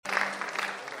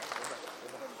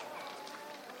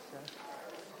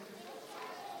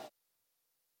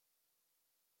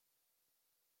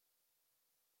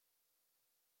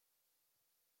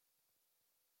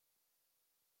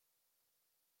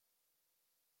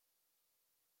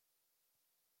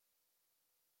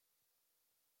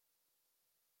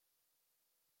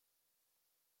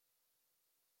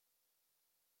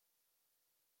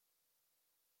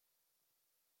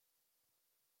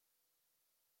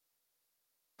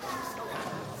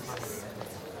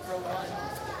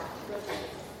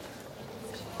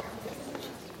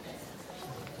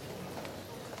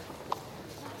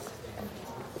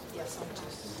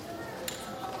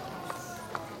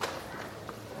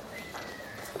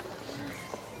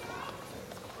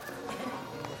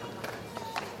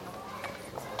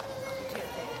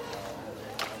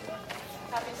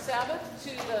Sabbath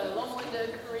to the Loma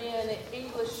Linda Korean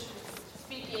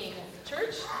English-speaking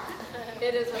church.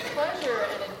 It is a pleasure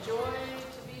and a joy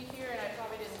to be here, and I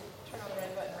probably didn't turn on the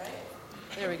right button,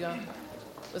 right? There we go.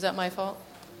 Was that my fault?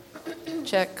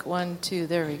 Check, 1, 2,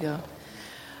 there we go.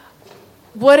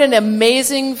 What an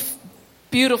amazing,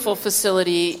 beautiful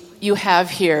facility you have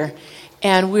here,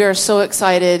 and we are so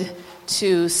excited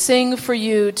to sing for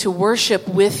you, to worship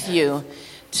with you,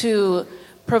 to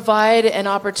provide an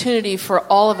opportunity for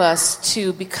all of us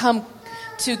to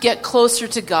get closer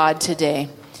to God today.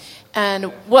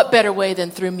 And what better way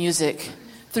than through music,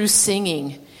 through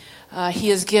singing. He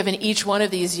has given each one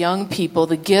of these young people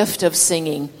the gift of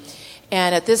singing.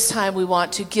 And at this time, we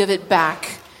want to give it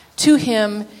back to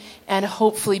him and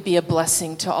hopefully be a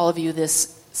blessing to all of you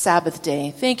this Sabbath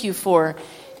day. Thank you for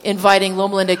inviting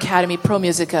Loma Linda Academy Pro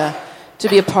Musica to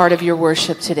be a part of your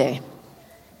worship today.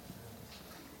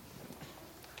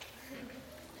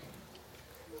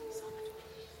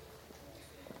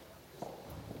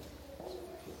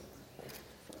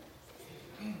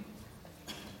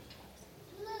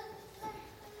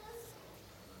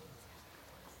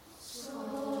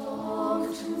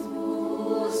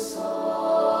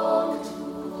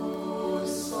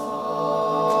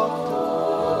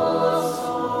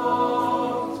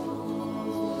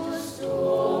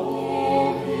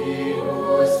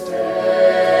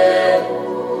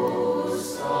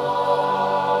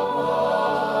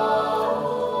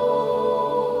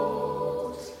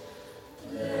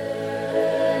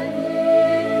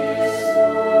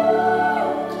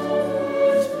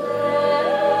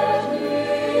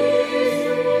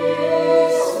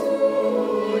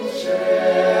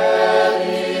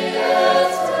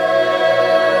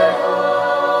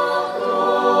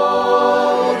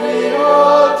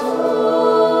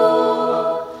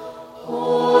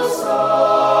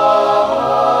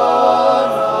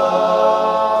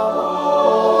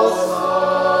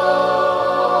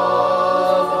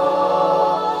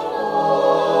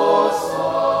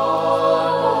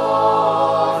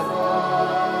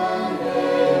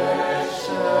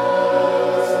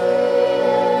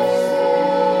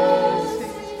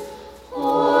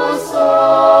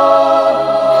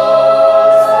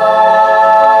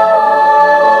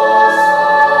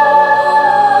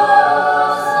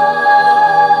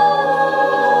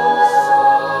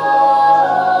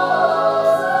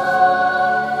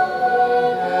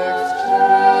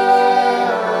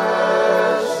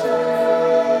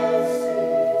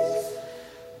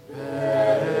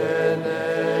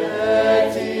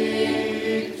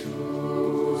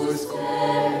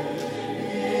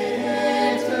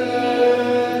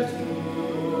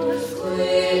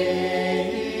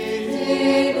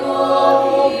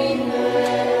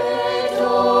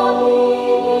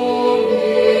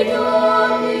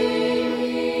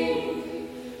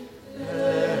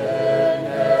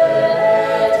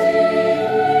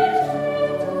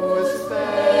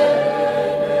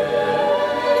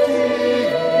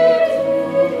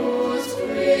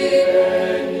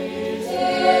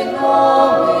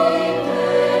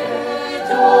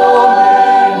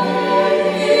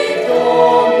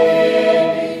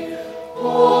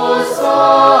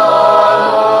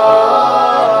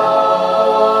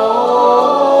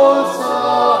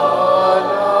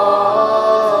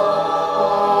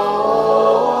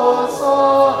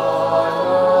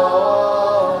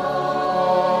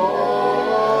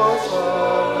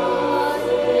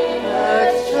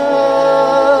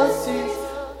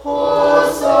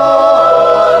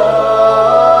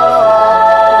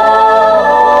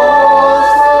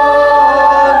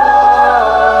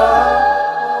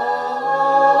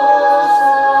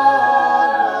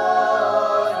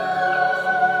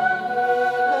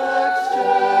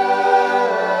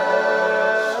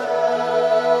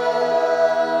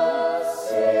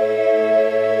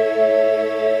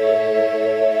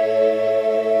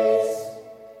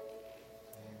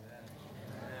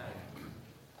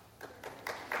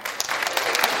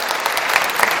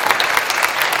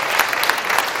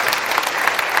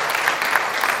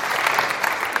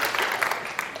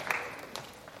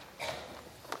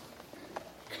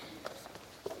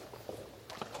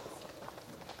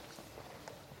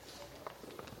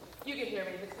 You can hear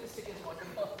me. The acoustic is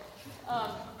wonderful.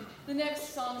 The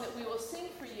next song that we will sing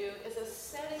for you is a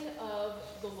setting of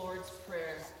the Lord's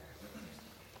Prayer.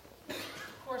 Of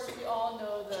course, we all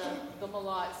know the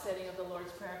Malat setting of the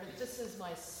Lord's Prayer, but this is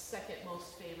my second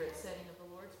most favorite setting of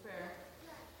the Lord's Prayer.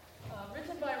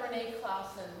 Written by Renee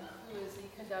Clausen, who is the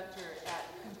conductor at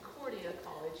Concordia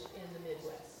College in the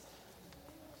Midwest.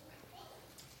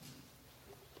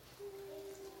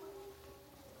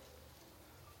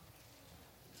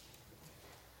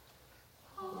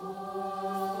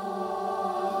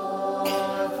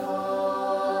 Our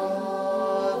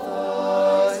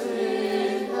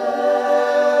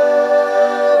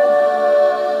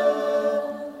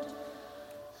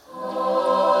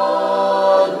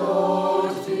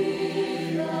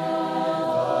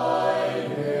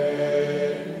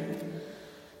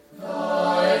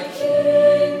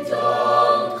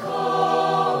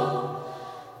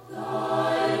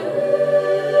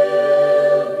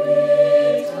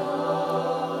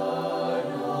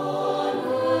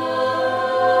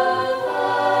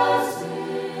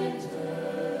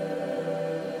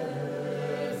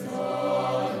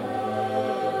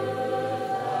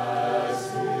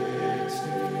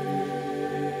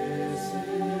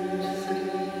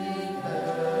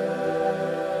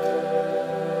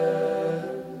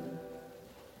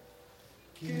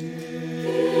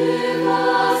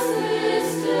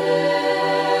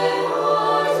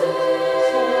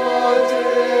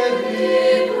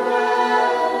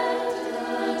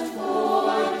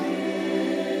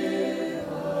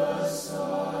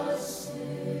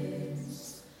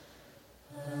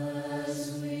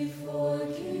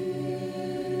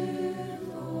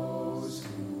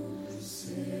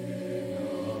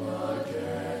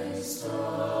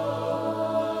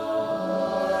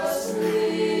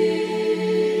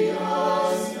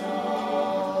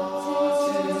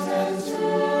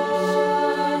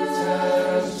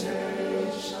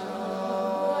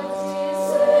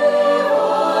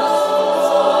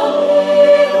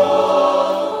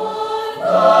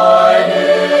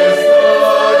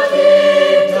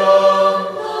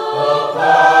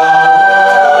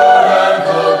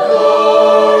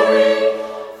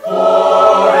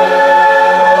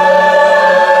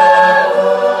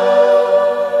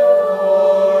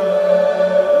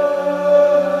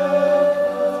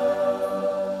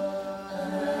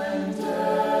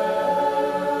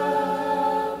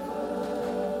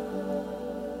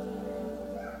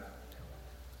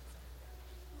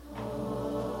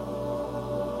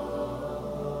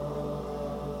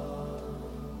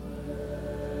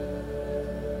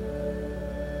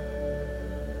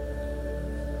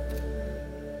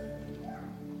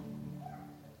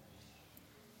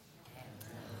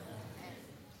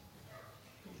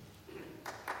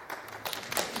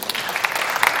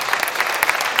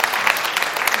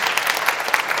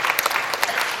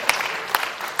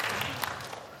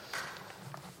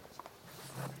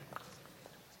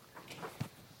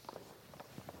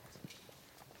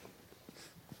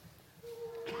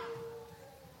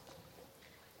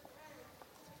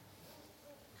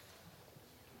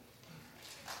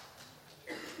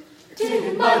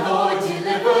my Lord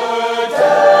deliver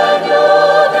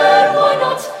Daniel, then why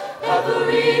not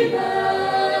every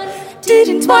man?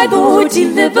 Didn't my Lord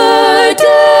deliver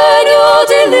Daniel,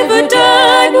 deliver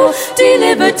Daniel,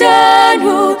 deliver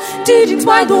Daniel? Didn't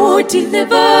my Lord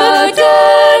deliver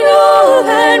Daniel,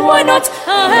 and why not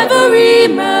every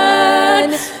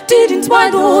man? Didn't my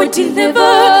Lord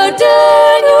deliver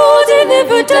Daniel,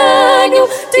 deliver Daniel,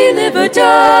 deliver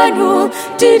Daniel?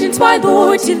 Didn't my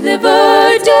Lord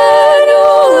deliver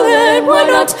Daniel, and why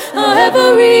not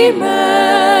every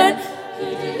man? He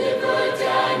delivered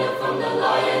Daniel from the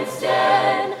lion's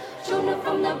den, Jonah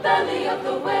from the belly of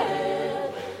the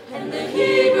whale, and the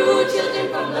Hebrew children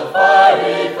from the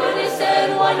fiery furnace,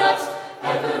 and why not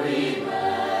every man?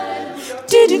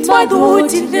 Didn't my Lord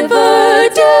deliver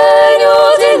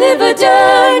Daniel, deliver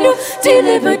Daniel,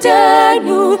 deliver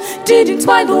Daniel? Didn't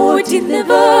my Lord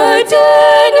deliver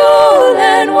Daniel,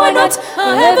 and why not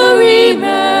every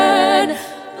man?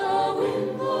 The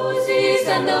wind blows east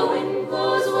and the wind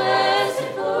blows west,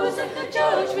 it blows like the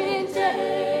judgment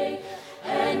day,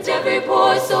 and every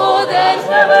poor soul that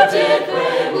never did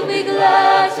pray will be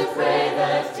glad to pray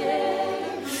that day.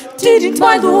 Didn't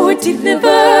my Lord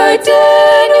deliver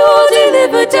Daniel,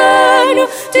 deliver Daniel,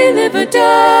 deliver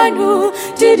Daniel?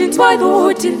 Didn't my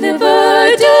Lord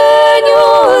deliver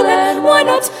Daniel, and why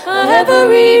not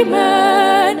every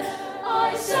man?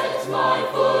 I set my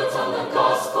foot on the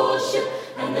gospel ship,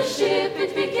 and the ship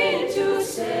it began to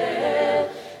sail.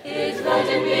 It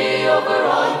landed me over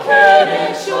on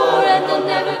Canaan shore, and they'll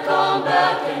never come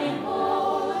back anymore.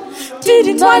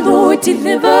 Didn't my Lord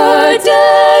deliver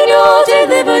Daniel,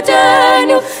 deliver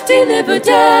Daniel, deliver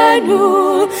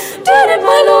Daniel? Didn't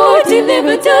my Lord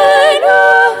deliver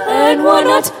Daniel, and why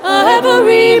not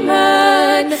every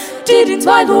man? Didn't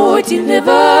my Lord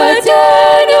deliver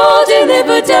Daniel,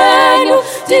 deliver Daniel,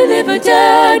 deliver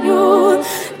Daniel?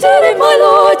 Didn't my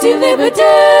Lord deliver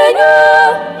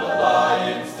Daniel? The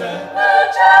lion's den.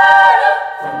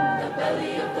 From the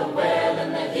belly of the whale,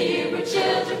 and the Hebrew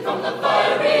children from the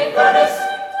fiery furnace.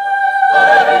 But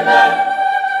every man,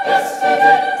 yes, he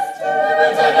did, deliver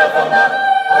Daniel from the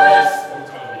furnace.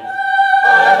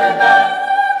 Every man,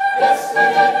 yes, he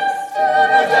did,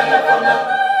 deliver Daniel from the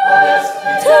furnace.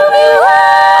 Tell me why.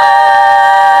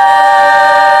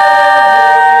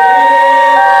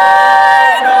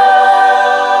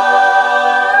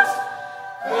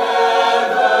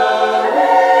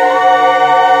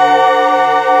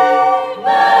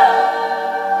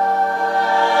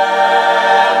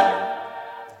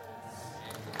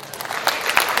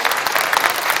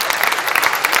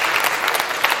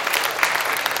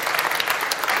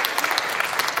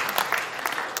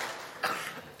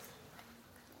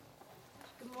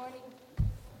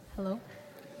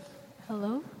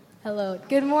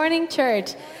 Good morning,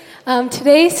 church.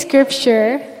 Today's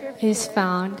scripture is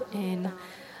found in,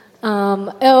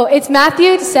 it's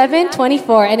Matthew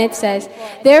 7:24, and it says,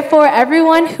 "Therefore,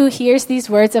 everyone who hears these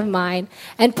words of mine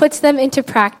and puts them into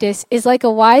practice is like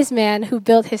a wise man who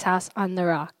built his house on the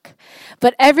rock.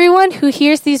 But everyone who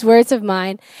hears these words of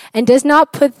mine and does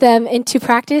not put them into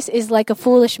practice is like a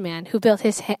foolish man who built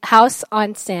his house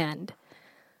on sand."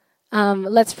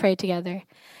 Let's pray together.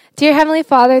 Dear Heavenly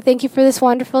Father, thank you for this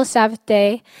wonderful Sabbath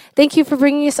day. Thank you for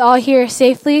bringing us all here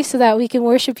safely so that we can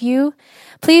worship you.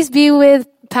 Please be with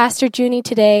Pastor Junie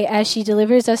today as she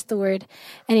delivers us the word.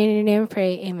 And in your name we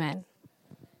pray, amen.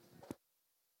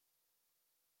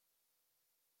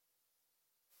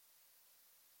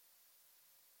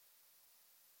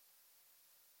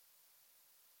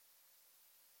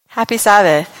 Happy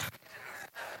Sabbath.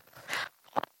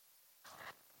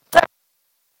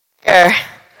 Here.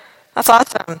 That's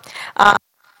awesome.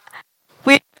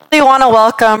 We really want to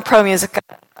welcome Pro Musica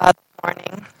this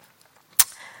morning.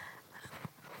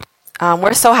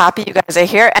 We're so happy you guys are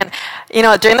here. And, you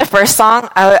know, during the first song,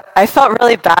 I felt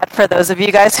really bad for those of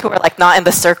you guys who were, like, not in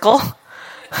the circle.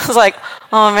 I was like,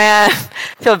 oh, man,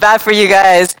 I feel bad for you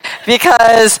guys.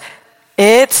 Because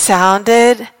it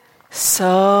sounded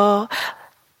so...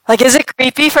 Like, is it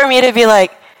creepy for me to be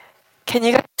like, can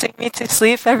you guys sing me to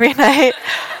sleep every night?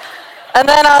 And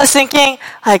then I was thinking,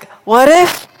 like, what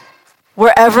if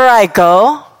wherever I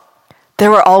go, they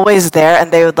were always there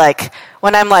and they would like,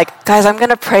 when I'm like, guys, I'm going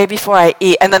to pray before I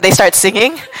eat, and then they start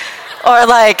singing. Or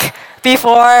like,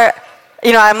 before,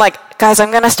 you know, I'm like, guys,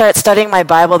 I'm going to start studying my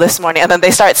Bible this morning, and then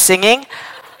they start singing.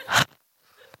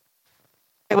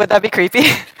 Would that be creepy?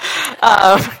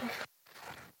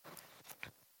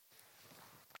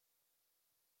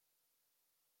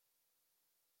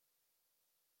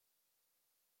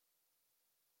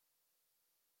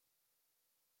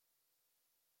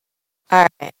 All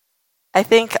right. I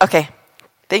think, okay.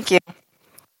 Thank you.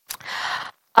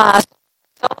 Uh,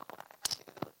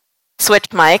 Switch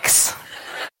mics.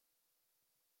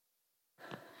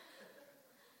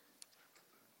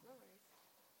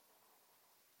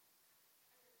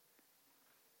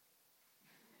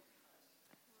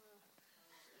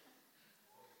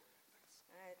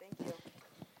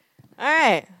 All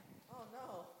right. Oh, no.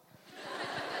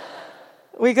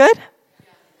 We good?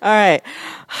 All right.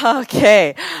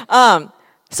 Okay.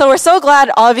 So we're so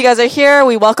glad all of you guys are here.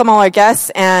 We welcome all our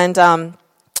guests. And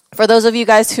for those of you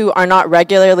guys who are not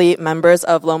regularly members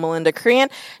of Loma Linda Korean,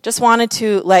 just wanted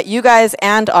to let you guys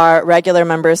and our regular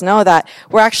members know that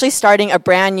we're actually starting a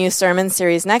brand new sermon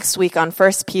series next week on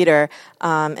 1 Peter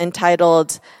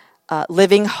entitled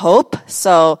Living Hope.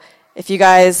 So if you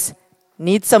guys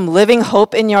need some living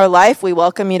hope in your life, we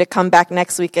welcome you to come back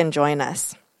next week and join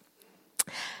us.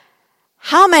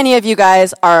 How many of you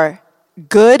guys are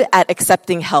good at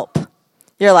accepting help?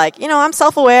 You're like, I'm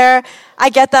self-aware. I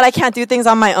get that I can't do things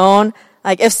on my own.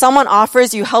 Like, if someone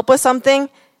offers you help with something,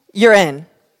 you're in.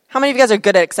 How many of you guys are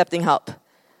good at accepting help?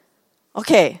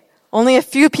 Okay, only a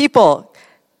few people.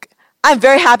 I'm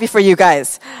very happy for you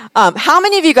guys. How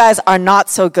many of you guys are not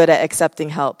so good at accepting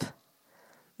help?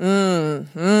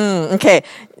 Okay,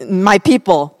 my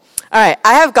people. All right,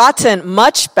 I have gotten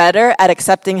much better at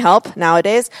accepting help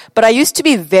nowadays, but I used to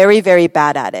be very, very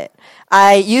bad at it.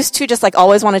 I used to just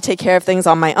always want to take care of things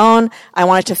on my own. I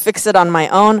wanted to fix it on my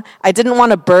own. I didn't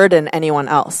want to burden anyone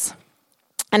else.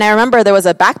 And I remember there was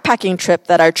a backpacking trip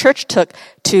that our church took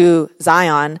to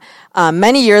Zion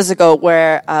many years ago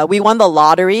where we won the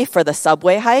lottery for the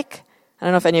subway hike. I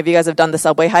don't know if any of you guys have done the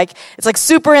subway hike. It's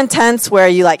super intense where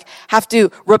you have to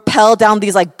rappel down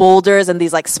these boulders and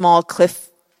these small cliff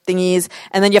thingies,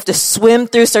 and then you have to swim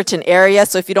through certain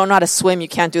areas. So if you don't know how to swim, you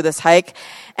can't do this hike.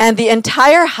 And the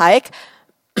entire hike,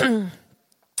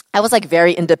 I was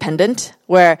very independent,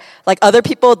 where other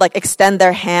people would extend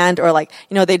their hand, or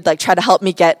they'd try to help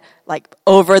me get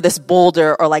over this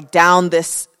boulder or down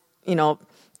this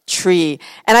tree,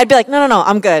 and I'd be no,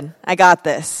 I'm good, I got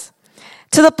this.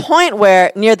 To the point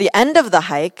where near the end of the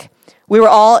hike, we were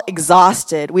all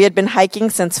exhausted. We had been hiking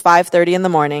since 5:30 in the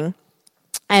morning,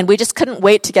 and we just couldn't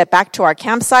wait to get back to our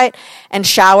campsite and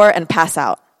shower and pass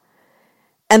out.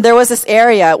 And there was this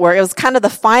area where it was kind of the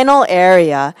final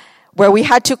area where we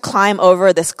had to climb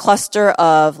over this cluster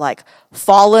of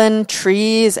fallen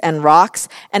trees and rocks.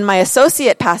 And my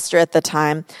associate pastor at the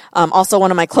time, also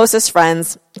one of my closest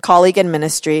friends, colleague in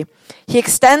ministry, he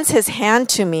extends his hand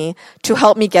to me to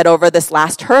help me get over this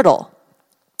last hurdle.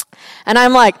 And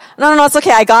I'm like, no, it's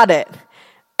okay, I got it.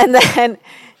 And then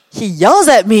he yells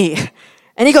at me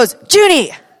and he goes,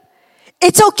 Junie,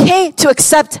 it's okay to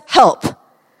accept help.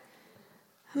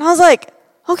 And I was like,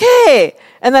 okay.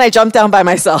 And then I jumped down by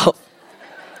myself.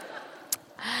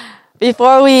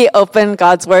 Before we open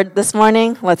God's Word this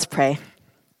morning, let's pray.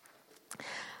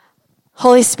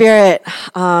 Holy Spirit,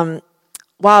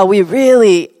 wow, we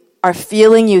really are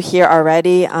feeling you here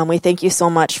already. We thank you so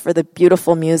much for the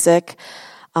beautiful music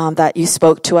that you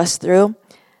spoke to us through.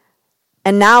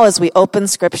 And now as we open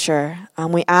Scripture,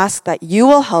 we ask that you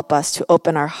will help us to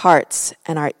open our hearts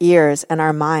and our ears and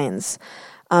our minds,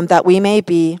 that we may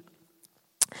be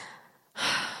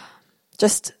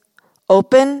just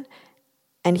open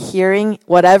and hearing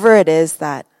whatever it is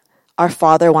that our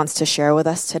Father wants to share with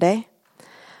us today.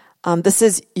 This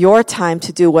is your time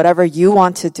to do whatever you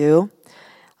want to do.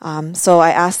 So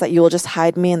I ask that you will just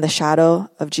hide me in the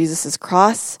shadow of Jesus'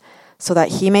 cross so that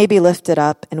he may be lifted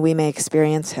up and we may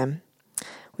experience him.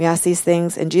 We ask these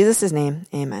things in Jesus' name,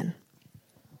 amen.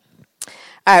 All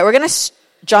right, we're going to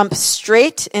jump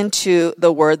straight into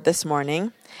the word this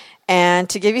morning. And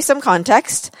to give you some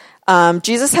context,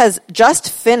 Jesus has just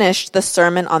finished the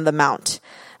Sermon on the Mount.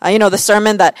 The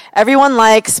sermon that everyone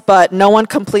likes, but no one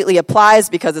completely applies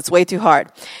because it's way too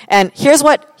hard. And here's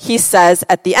what he says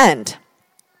at the end.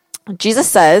 Jesus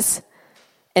says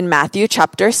in Matthew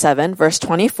chapter 7, verse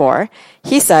 24,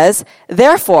 he says,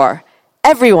 therefore,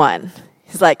 everyone,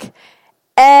 he's like,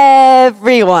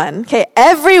 everyone, okay,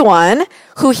 everyone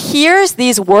who hears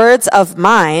these words of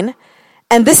mine.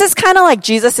 And this is kind of like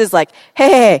Jesus is like,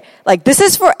 hey, this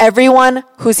is for everyone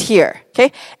who's here,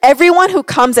 okay? Everyone who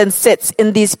comes and sits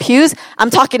in these pews, I'm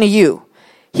talking to you.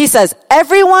 He says,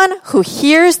 everyone who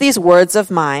hears these words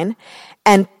of mine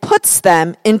and puts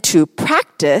them into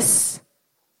practice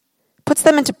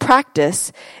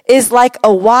is like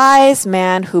a wise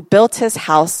man who built his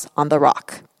house on the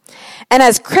rock. And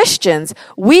as Christians,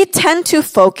 we tend to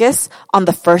focus on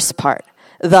the first part,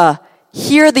 the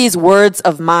hear these words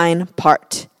of mine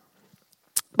part.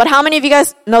 But how many of you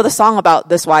guys know the song about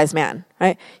this wise man,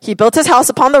 right? He built his house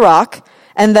upon the rock,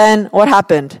 and then what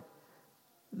happened?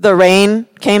 the rain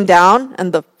came down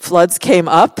and the floods came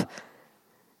up.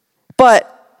 But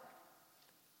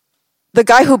the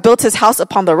guy who built his house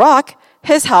upon the rock,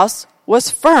 his house was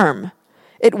firm.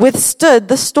 It withstood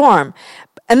the storm.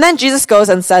 And then Jesus goes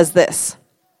and says this.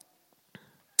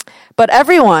 But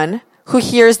everyone who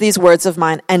hears these words of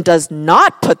mine and does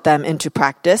not put them into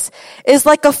practice is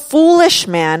like a foolish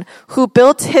man who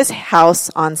built his house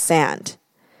on sand.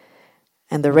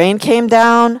 And the rain came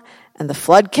down and the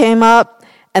flood came up.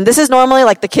 And this is normally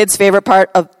like the kids' favorite part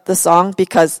of the song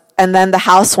and then the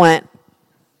house went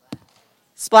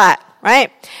splat,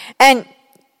 right? And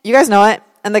you guys know it.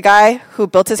 And the guy who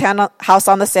built his house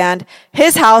on the sand,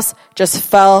 his house just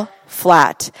fell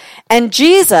flat. And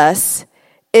Jesus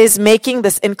is making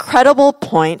this incredible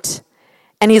point,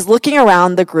 and he's looking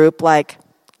around the group like,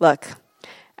 look,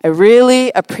 I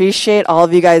really appreciate all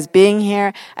of you guys being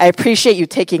here. I appreciate you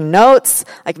taking notes.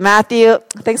 Like Matthew,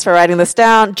 thanks for writing this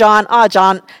down.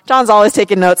 John's always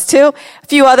taking notes too. A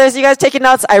few others, you guys taking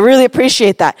notes. I really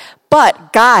appreciate that.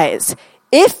 But guys,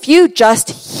 if you just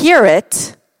hear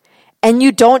it and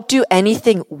you don't do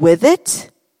anything with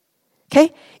it,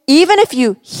 okay? Even if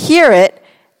you hear it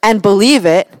and believe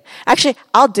it, actually,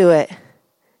 I'll do it.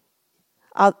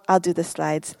 I'll do the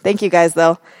slides. Thank you guys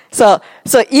though. So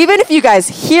even if you guys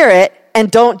hear it and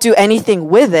don't do anything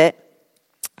with it,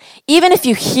 even if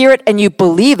you hear it and you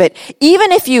believe it,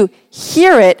 even if you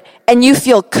hear it and you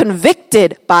feel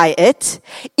convicted by it,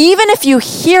 even if you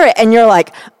hear it and you're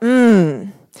like,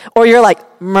 or you're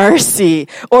like, mercy,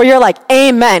 or you're like,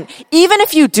 amen, even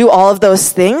if you do all of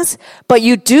those things, but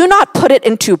you do not put it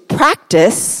into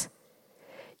practice,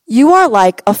 you are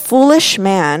like a foolish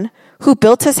man who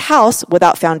built his house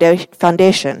without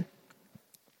foundation.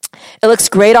 It looks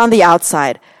great on the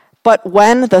outside, but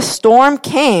when the storm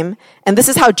came, and this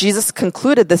is how Jesus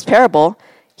concluded this parable,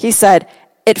 he said,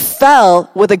 it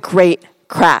fell with a great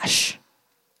crash.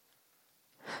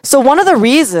 So one of the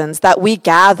reasons that we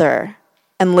gather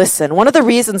and listen, one of the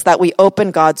reasons that we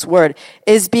open God's word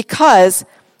is because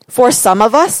for some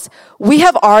of us, we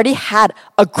have already had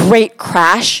a great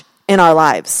crash in our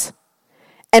lives.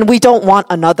 And we don't want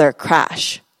another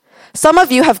crash. Some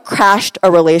of you have crashed a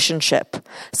relationship.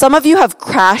 Some of you have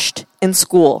crashed in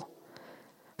school.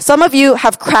 Some of you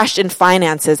have crashed in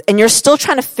finances, and you're still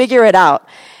trying to figure it out.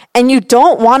 And you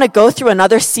don't want to go through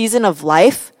another season of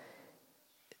life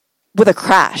with a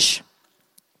crash.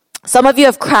 Some of you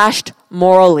have crashed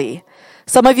morally.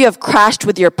 Some of you have crashed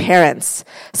with your parents.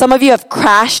 Some of you have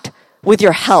crashed with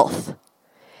your health.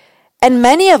 And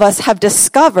many of us have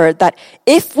discovered that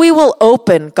if we will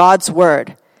open God's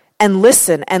word and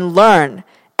listen and learn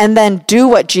and then do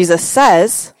what Jesus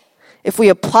says, if we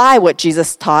apply what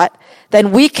Jesus taught,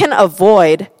 then we can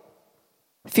avoid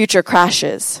future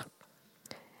crashes.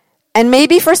 And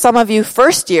maybe for some of you,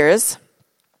 first years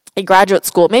in graduate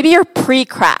school, maybe you're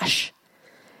pre-crash.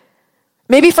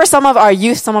 Maybe for some of our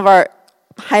youth, some of our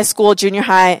high school, junior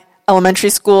high,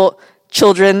 elementary school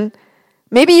children,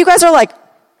 maybe you guys are like,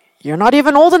 you're not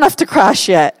even old enough to crash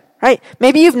yet, right?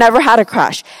 Maybe you've never had a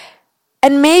crash.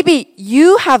 And maybe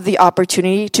you have the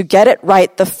opportunity to get it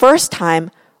right the first time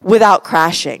without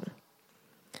crashing.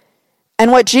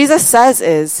 And what Jesus says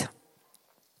is,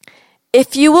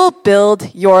 if you will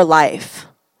build your life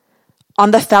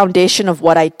on the foundation of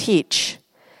what I teach,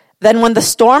 then when the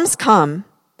storms come,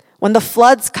 when the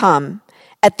floods come,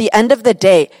 at the end of the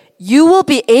day, you will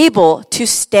be able to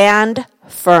stand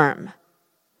firm.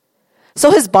 So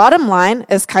his bottom line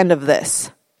is kind of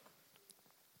this.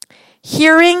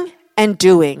 Hearing and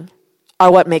doing are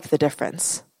what make the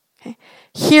difference. Okay?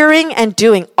 Hearing and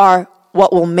doing are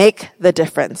what will make the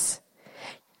difference.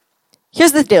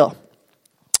 Here's the deal.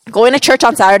 Going to church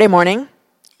on Saturday morning,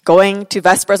 going to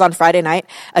Vespers on Friday night,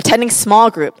 attending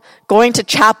small group, going to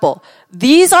chapel,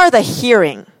 these are the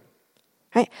hearing.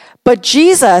 Right? But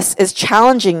Jesus is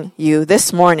challenging you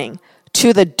this morning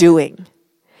to the doing.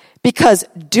 Because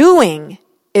doing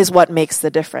is what makes the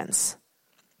difference.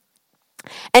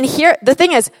 And here, the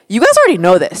thing is, you guys already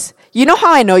know this. You know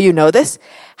how I know you know this?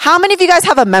 How many of you guys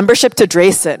have a membership to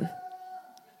Drayson?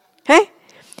 Okay?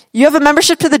 You have a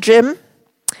membership to the gym?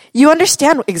 You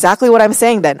understand exactly what I'm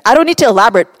saying then. I don't need to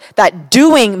elaborate that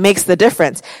doing makes the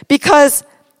difference. Because,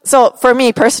 so for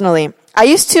me personally, I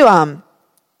used to,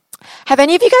 have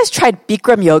any of you guys tried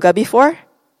Bikram yoga before?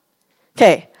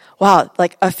 Okay. Wow,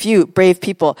 like a few brave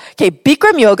people. Okay,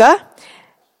 Bikram yoga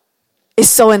is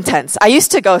so intense. I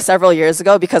used to go several years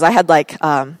ago because I had like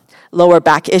lower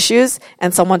back issues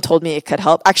and someone told me it could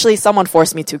help. Actually, someone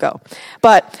forced me to go.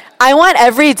 But I went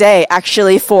every day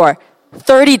actually for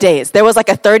 30 days. There was like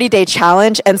a 30-day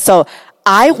challenge. And so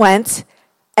I went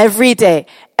every day.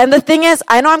 And the thing is,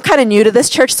 I know I'm kind of new to this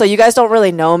church, so you guys don't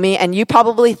really know me, and you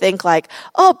probably think like,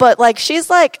 oh, but like she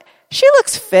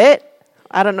looks fit.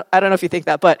 I don't know if you think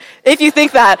that, but if you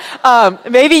think that,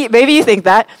 maybe you think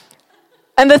that.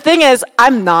 And the thing is,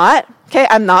 I'm not. Okay,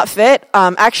 I'm not fit.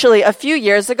 Actually, a few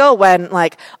years ago, when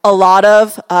like a lot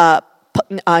of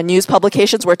news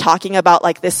publications were talking about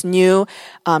like this new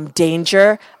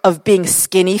danger of being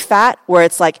skinny fat, where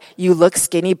it's like you look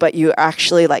skinny, but you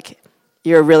actually like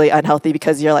you're really unhealthy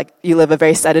because you're like you live a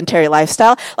very sedentary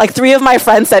lifestyle. Like 3 of my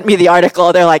friends sent me the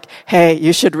article. They're like, "Hey,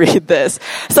 you should read this."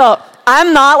 So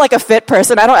I'm not like a fit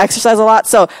person. I don't exercise a lot.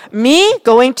 So me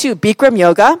going to Bikram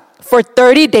yoga for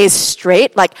 30 days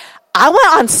straight, like I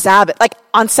went on Sabbath. Like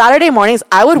on Saturday mornings,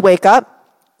 I would wake up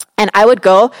and I would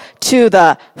go to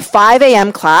the 5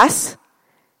 a.m. class,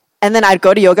 and then I'd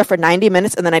go to yoga for 90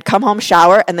 minutes, and then I'd come home,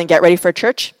 shower, and then get ready for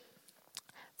church.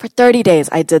 For 30 days,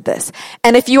 I did this.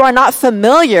 And if you are not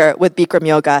familiar with Bikram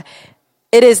yoga,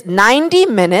 it is 90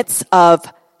 minutes of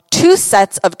 2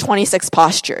 sets of 26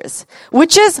 postures,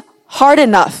 which is hard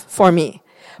enough for me.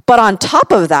 But on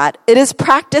top of that, it is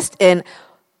practiced in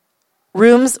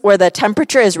rooms where the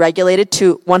temperature is regulated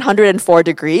to 104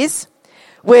 degrees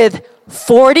with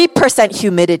 40%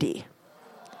 humidity.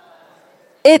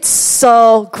 It's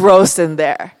so gross in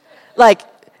there. Like,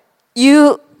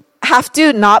 you have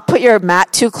to not put your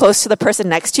mat too close to the person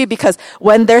next to you, because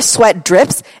when their sweat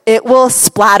drips, it will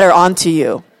splatter onto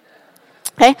you.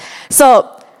 Okay?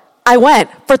 So I went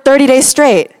for 30 days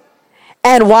straight.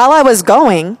 And while I was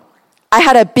going, I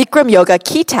had a Bikram yoga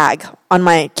key tag on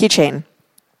my keychain.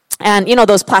 And you know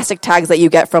those plastic tags that you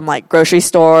get from like grocery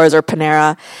stores or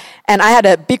Panera. And I had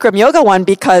a Bikram yoga one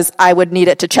because I would need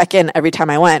it to check in every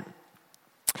time I went.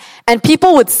 And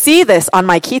people would see this on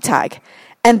my key tag,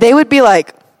 and they would be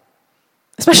like,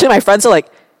 especially my friends are like,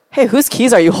 "Hey, whose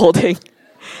keys are you holding?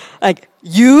 Like,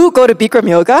 you go to Bikram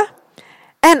yoga?"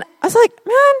 And I was like,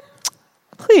 "Man,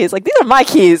 please, like these are my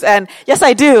keys." And yes,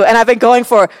 I do. And I've been going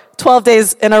for 12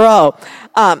 days in a row.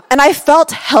 And I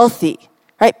felt healthy.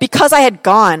 Right? Because I had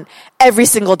gone every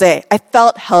single day. I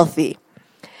felt healthy.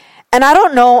 And I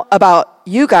don't know about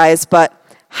you guys, but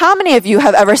how many of you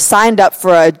have ever signed up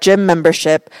for a gym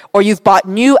membership, or you've bought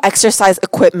new exercise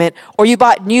equipment, or you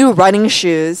bought new running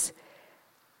shoes?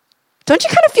 Don't you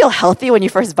kind of feel healthy when you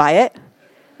first buy it?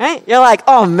 Right? You're like,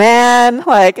 "Oh man,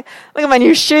 like, look at my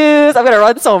new shoes. I'm going to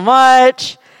run so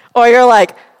much." Or you're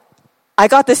like, "I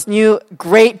got this new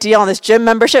great deal on this gym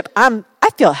membership. I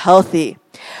feel healthy."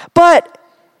 But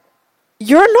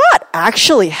you're not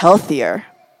actually healthier.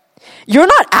 You're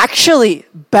not actually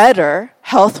better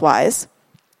health-wise.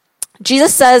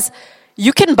 Jesus says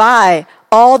you can buy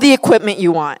all the equipment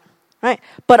you want, right?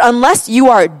 But unless you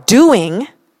are doing,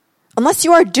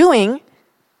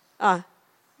 the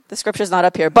scripture's not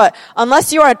up here, but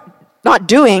unless you are not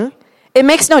doing, it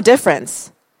makes no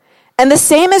difference. And the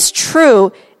same is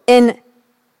true in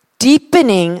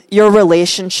deepening your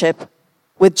relationship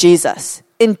with Jesus,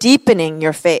 in deepening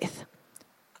your faith.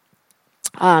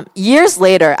 Years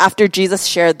later, after Jesus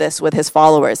shared this with his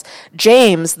followers,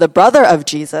 James, the brother of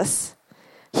Jesus,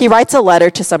 he writes a letter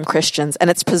to some Christians, and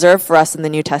it's preserved for us in the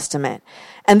New Testament.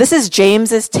 And this is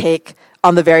James's take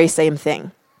on the very same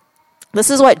thing.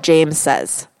 This is what James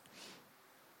says.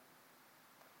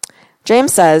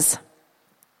 James says,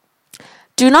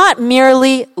 "Do not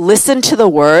merely listen to the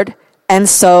word and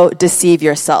so deceive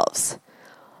yourselves."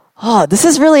 Oh, this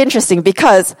is really interesting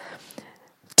because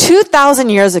 2,000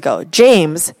 years ago,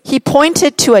 James, he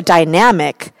pointed to a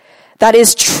dynamic that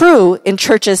is true in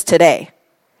churches today.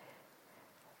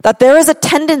 That there is a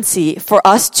tendency for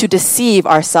us to deceive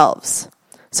ourselves.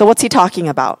 So what's he talking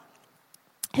about?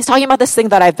 He's talking about this thing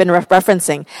that I've been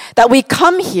referencing, that we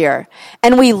come here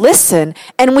and we listen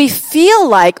and we feel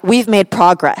like we've made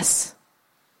progress.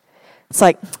 It's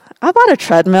like, I bought a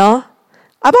treadmill.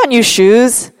 I bought new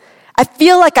shoes. I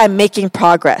feel like I'm making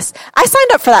progress. I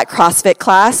signed up for that CrossFit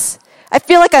class. I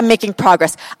feel like I'm making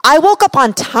progress. I woke up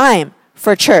on time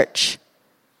for church.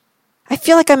 I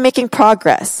feel like I'm making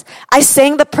progress. I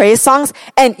sang the praise songs,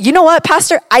 and you know what,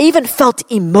 Pastor? I even felt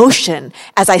emotion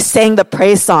as I sang the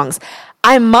praise songs.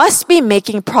 I must be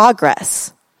making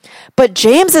progress. But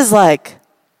James is like,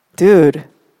 dude,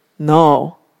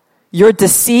 no. You're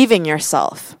deceiving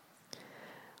yourself.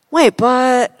 Wait,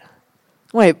 but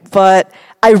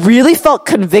I really felt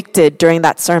convicted during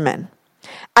that sermon.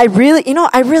 I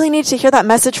really need to hear that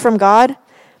message from God.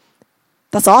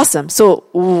 That's awesome.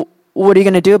 So what are you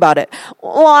going to do about it?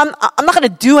 Well, I'm not going to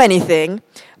do anything.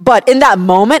 But in that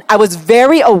moment, I was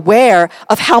very aware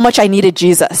of how much I needed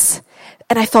Jesus.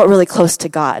 And I felt really close to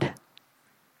God.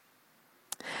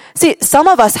 See, some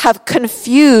of us have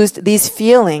confused these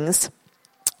feelings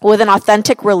with an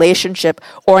authentic relationship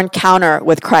or encounter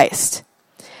with Christ.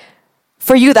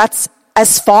 For you, that's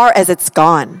as far as it's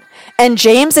gone. And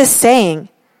James is saying,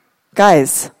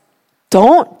 guys,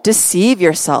 don't deceive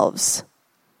yourselves.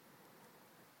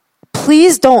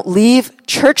 Please don't leave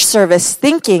church service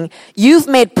thinking you've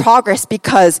made progress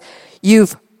because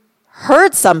you've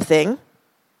heard something,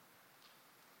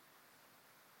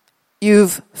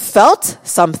 you've felt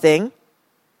something,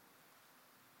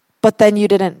 but then you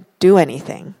didn't do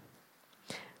anything.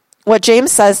 What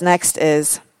James says next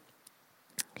is,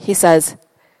 he says,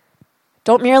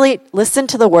 don't merely listen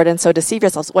to the word and so deceive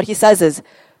yourselves. What he says is,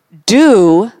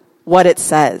 do what it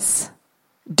says.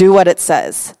 Do what it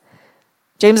says.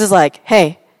 James is like,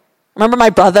 hey, remember my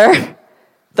brother,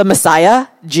 the Messiah,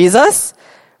 Jesus?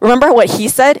 Remember what he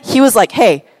said? He was like,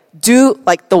 hey, do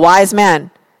like the wise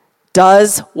man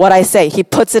does what I say. He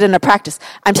puts it into practice.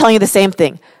 I'm telling you the same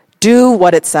thing. Do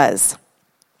what it says.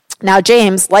 Now,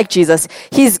 James, like Jesus,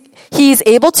 he's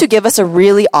able to give us a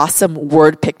really awesome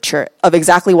word picture of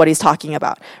exactly what he's talking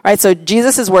about, right? So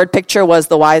Jesus' word picture was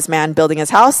the wise man building his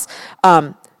house.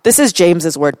 This is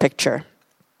James's word picture.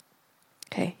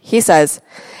 Okay, he says,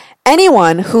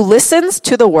 anyone who listens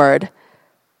to the word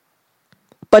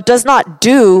but does not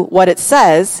do what it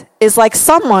says is like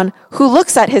someone who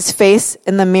looks at his face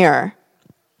in the mirror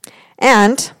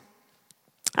and,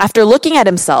 after looking at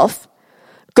himself,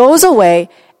 goes away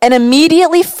and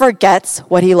immediately forgets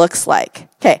what he looks like.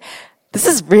 Okay, this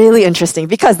is really interesting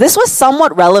because this was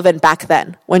somewhat relevant back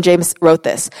then when James wrote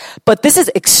this. But this is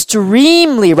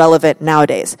extremely relevant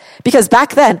nowadays because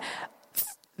back then,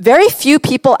 very few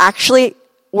people actually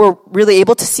were really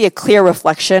able to see a clear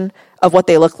reflection of what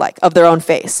they look like, of their own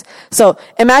face. So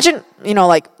imagine,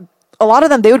 like a lot of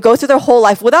them, they would go through their whole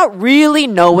life without really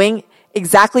knowing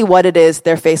exactly what it is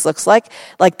their face looks like.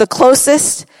 Like the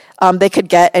closest they could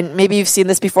get, and maybe you've seen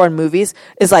this before in movies,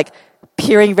 is like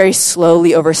peering very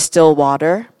slowly over still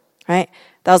water, right?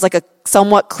 That was like a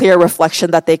somewhat clear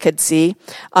reflection that they could see.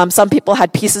 Some people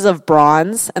had pieces of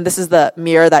bronze, and this is the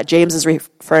mirror that James is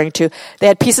referring to. They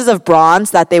had pieces of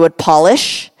bronze that they would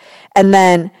polish, and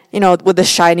then, with the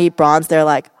shiny bronze, they're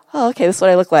like, oh, okay, this is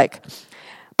what I look like.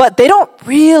 But they don't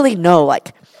really know,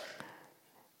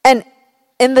 and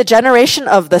in the generation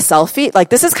of the selfie,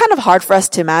 this is kind of hard for us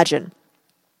to imagine.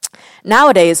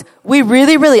 Nowadays, we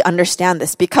really, really understand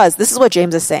this because this is what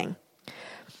James is saying.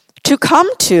 To come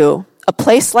to a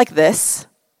place like this,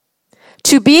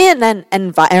 to be in an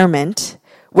environment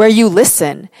where you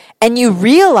listen and you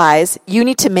realize you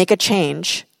need to make a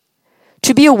change,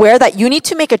 to be aware that you need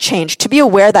to make a change, to be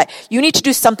aware that you need to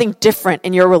do something different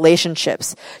in your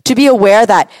relationships, to be aware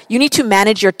that you need to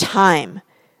manage your time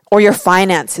or your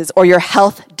finances or your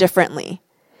health differently.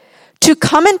 To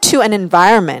come into an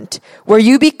environment where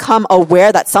you become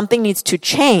aware that something needs to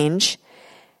change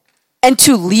and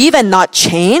to leave and not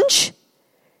change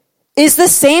is the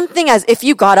same thing as if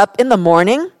you got up in the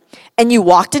morning and you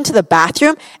walked into the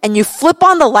bathroom and you flip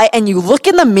on the light and you look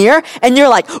in the mirror and you're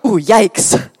like, ooh,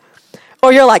 yikes.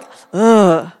 Or you're like,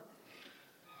 ugh.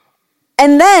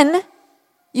 And then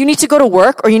you need to go to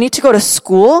work or you need to go to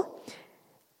school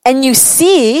and you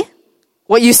see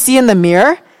what you see in the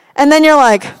mirror and then you're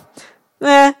like,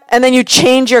 eh. And then you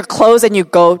change your clothes and you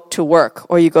go to work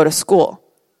or you go to school.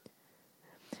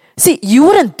 See, you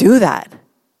wouldn't do that.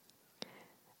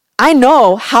 I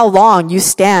know how long you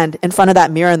stand in front of that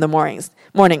mirror in the mornings.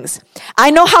 I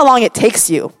know how long it takes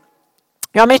you.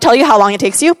 You want me to tell you how long it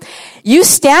takes you? You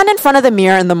stand in front of the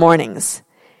mirror in the mornings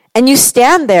and you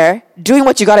stand there doing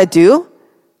what you got to do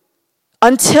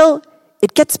until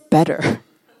it gets better,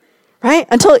 right?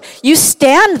 Until you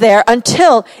stand there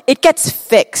until it gets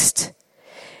fixed.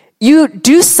 You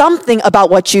do something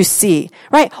about what you see,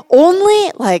 right?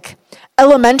 Only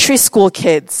elementary school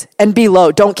kids and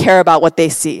below don't care about what they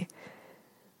see.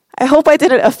 I hope I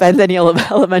didn't offend any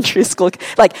elementary school.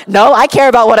 No, I care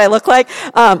about what I look like.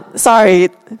 Sorry,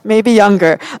 maybe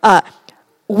younger.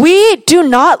 We do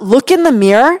not look in the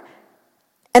mirror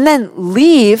and then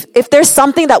leave if there's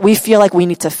something that we feel like we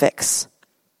need to fix.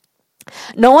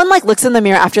 No one looks in the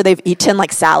mirror after they've eaten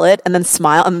salad and then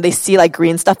smile and they see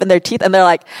green stuff in their teeth and they're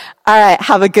like, all right,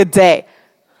 have a good day.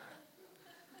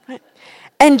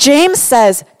 And James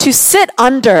says to sit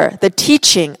under the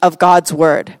teaching of God's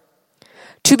word,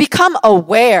 to become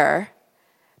aware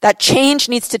that change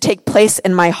needs to take place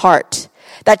in my heart,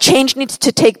 that change needs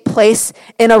to take place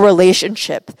in a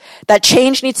relationship, that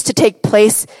change needs to take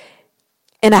place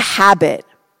in a habit,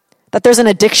 that there's an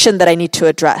addiction that I need to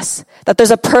address, that there's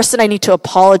a person I need to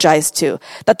apologize to,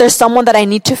 that there's someone that I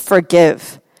need to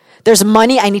forgive, there's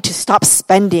money I need to stop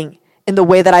spending in the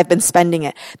way that I've been spending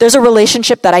it. There's a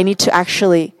relationship that I need to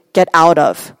actually get out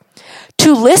of.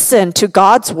 To listen to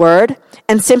God's word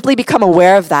and simply become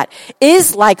aware of that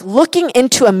is like looking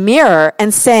into a mirror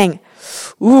and saying,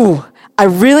 ooh, I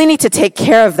really need to take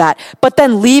care of that, but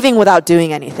then leaving without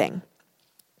doing anything.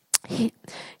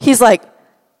 He's like,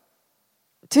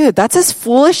 dude, that's as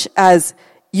foolish as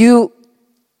you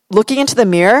looking into the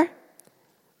mirror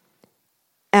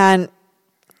and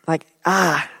like,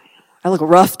 I look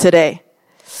rough today.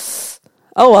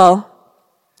 Oh well.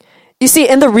 You see,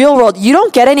 in the real world, you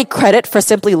don't get any credit for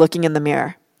simply looking in the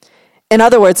mirror. In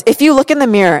other words, if you look in the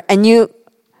mirror and you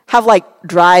have like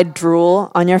dried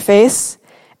drool on your face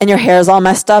and your hair is all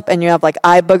messed up and you have like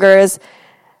eye boogers,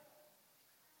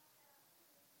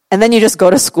 and then you just go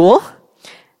to school,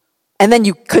 and then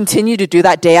you continue to do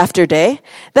that day after day,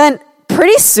 then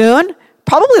pretty soon,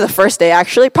 probably the first day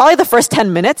actually, probably the first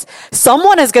 10 minutes,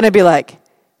 someone is going to be like,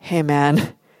 hey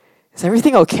man, is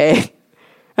everything okay?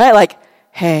 Right? Like,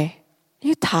 hey, are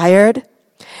you tired?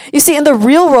 You see, in the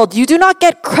real world, you do not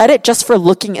get credit just for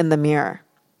looking in the mirror.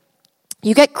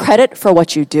 You get credit for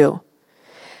what you do.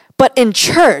 But in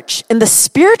church, in the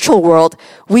spiritual world,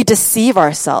 we deceive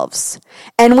ourselves.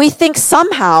 And we think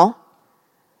somehow,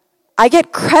 I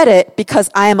get credit because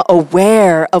I am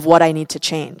aware of what I need to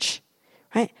change.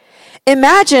 Right?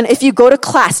 Imagine if you go to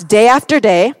class day after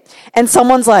day and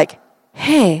someone's like,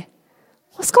 hey,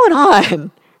 what's going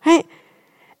on? Right?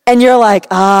 And you're like,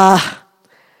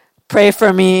 pray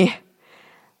for me.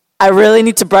 I really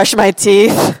need to brush my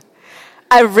teeth.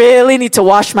 I really need to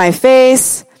wash my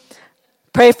face.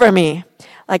 Pray for me.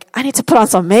 Like, I need to put on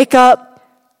some makeup.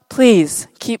 Please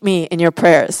keep me in your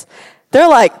prayers. They're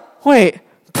like, wait,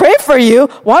 pray for you?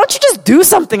 Why don't you just do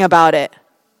something about it?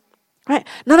 Right?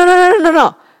 No.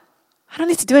 I don't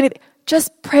need to do anything.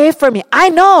 Just pray for me. I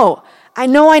know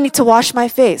I need to wash my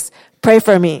face. Pray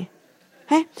for me.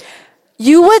 Okay?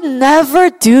 You would never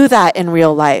do that in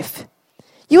real life.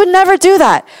 You would never do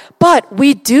that. But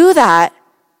we do that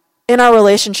in our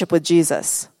relationship with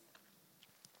Jesus.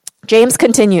 James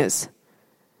continues,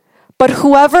 but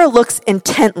whoever looks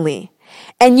intently,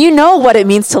 and you know what it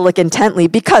means to look intently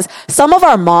because some of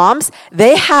our moms,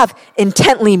 they have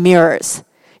intently mirrors.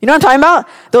 You know what I'm talking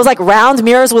about? Those like round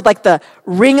mirrors with like the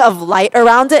ring of light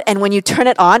around it. And when you turn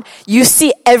it on, you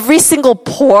see every single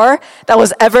pore that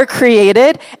was ever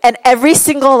created and every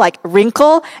single like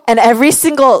wrinkle and every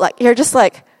single like, you're just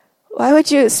like, why would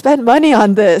you spend money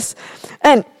on this?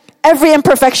 And every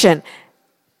imperfection.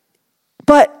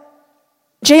 But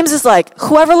James is like,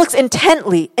 whoever looks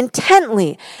intently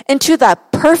into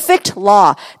that perfect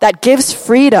law that gives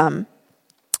freedom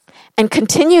and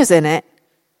continues in it.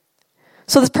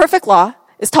 So this perfect law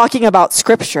is talking about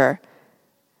scripture.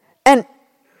 And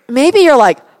maybe you're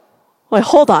like, wait,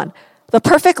 hold on. The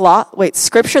perfect law,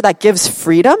 scripture that gives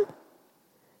freedom?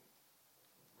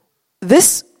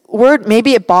 This word,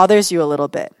 maybe it bothers you a little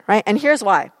bit, right? And here's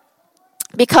why.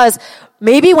 Because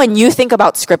maybe when you think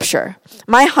about scripture,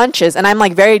 my hunch is, and I'm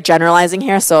like very generalizing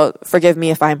here, so forgive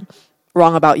me if I'm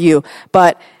wrong about you,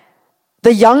 but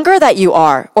the younger that you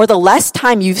are, or the less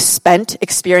time you've spent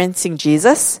experiencing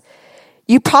Jesus,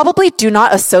 you probably do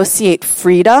not associate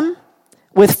freedom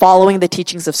with following the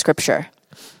teachings of scripture.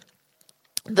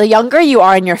 The younger you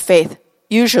are in your faith,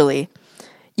 usually,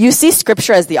 you see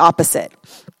scripture as the opposite.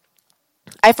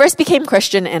 I first became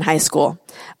Christian in high school,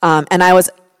 and I was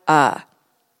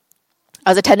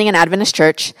attending an Adventist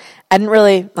church. I didn't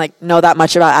really know that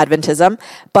much about Adventism,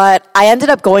 but I ended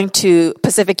up going to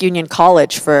Pacific Union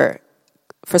College for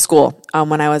school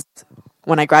when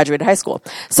I graduated high school.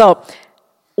 So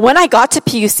when I got to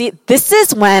PUC, this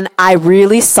is when I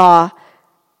really saw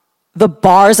the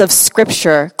bars of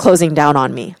scripture closing down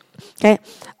on me. Okay,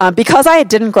 because I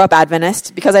didn't grow up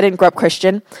Adventist, because I didn't grow up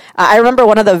Christian, I remember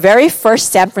one of the very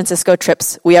first San Francisco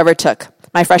trips we ever took.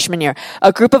 My freshman year,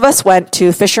 a group of us went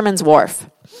to Fisherman's Wharf.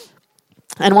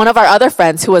 And one of our other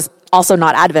friends, who was also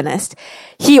not Adventist,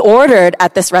 he ordered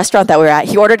at this restaurant that we were at,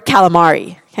 he ordered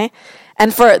calamari. Okay?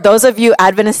 And for those of you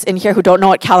Adventists in here who don't know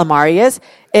what calamari is,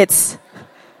 is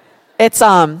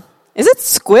it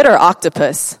squid or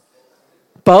octopus?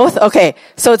 Both? Okay.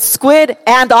 So it's squid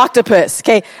and octopus.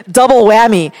 Okay. Double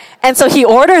whammy. And so he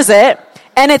orders it,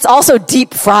 and it's also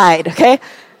deep fried. Okay.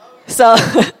 So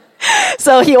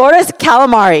he orders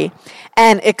calamari,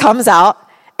 and it comes out,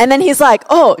 and then he's like,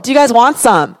 oh, do you guys want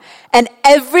some? And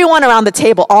everyone around the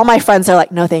table, all my friends are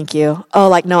like, no, thank you.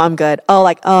 Oh, no, I'm good.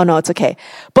 Oh, no, it's okay.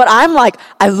 But I'm like,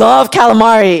 I love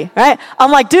calamari, right?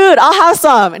 I'm like, dude, I'll have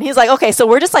some. And he's like, okay, so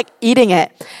we're just eating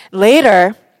it.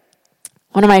 Later,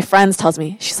 one of my friends tells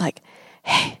me, she's like,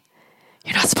 hey,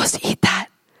 you're not supposed to eat that.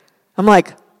 I'm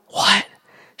like, what?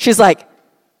 She's like,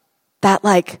 that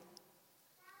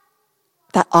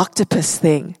octopus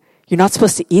thing, you're not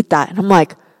supposed to eat that. And I'm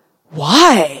like,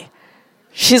 why?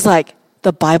 She's like,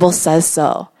 the Bible says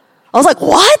so. I was like,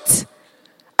 what?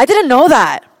 I didn't know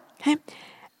that. Okay.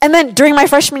 And then during my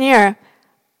freshman year,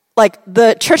 like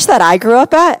the church that I grew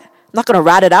up at, I'm not going to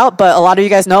rat it out, but a lot of you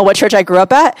guys know what church I grew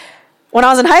up at. When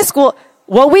I was in high school,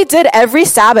 what we did every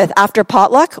Sabbath after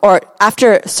potluck or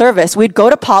after service, we'd go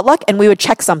to potluck and we would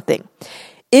check something.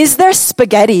 Is there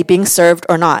spaghetti being served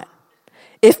or not?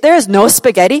 If there is no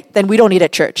spaghetti, then we don't eat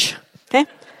at church. Okay?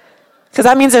 Because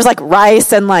that means there's like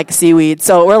rice and like seaweed.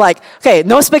 So we're like, okay,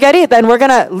 no spaghetti, then we're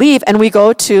going to leave and we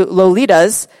go to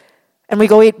Lolita's and we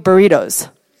go eat burritos.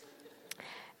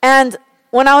 And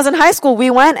when I was in high school, we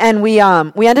went and we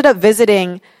ended up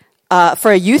visiting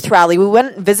for a youth rally. We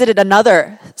went and visited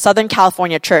another Southern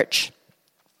California church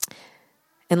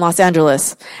in Los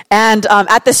Angeles. And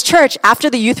at this church, after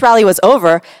the youth rally was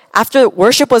over, after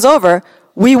worship was over,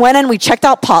 we went and we checked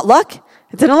out potluck.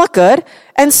 It didn't look good.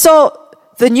 And so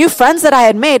the new friends that I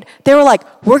had made, they were like,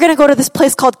 we're going to go to this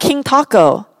place called King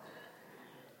Taco.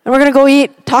 And we're going to go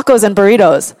eat tacos and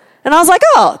burritos. And I was like,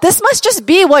 oh, this must just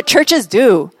be what churches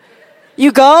do.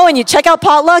 You go and you check out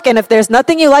potluck, and if there's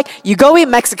nothing you like, you go eat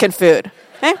Mexican food.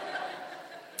 Okay?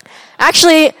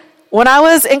 Actually, when I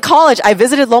was in college, I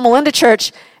visited Loma Linda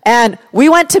Church, and we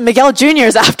went to Miguel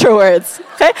Jr.'s afterwards.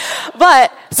 Okay?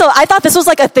 But, so I thought this was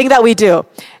like a thing that we do.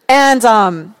 And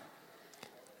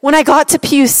when I got to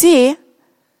PUC,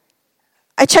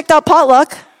 I checked out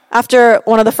potluck after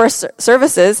one of the first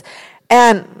services,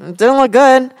 and it didn't look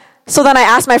good. So then I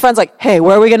asked my friends, like, hey,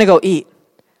 where are we going to go eat?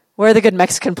 Where are the good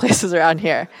Mexican places around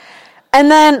here? And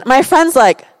then my friend's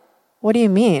like, what do you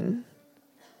mean?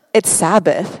 It's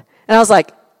Sabbath. And I was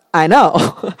like, I know.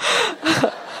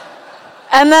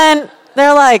 And then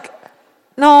they're like,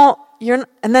 no, you're not.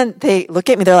 And then they look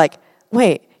at me, they're like,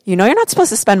 wait, you know you're not supposed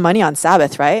to spend money on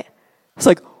Sabbath, right? I was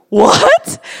like,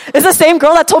 what? It's the same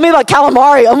girl that told me about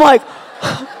calamari. I'm like,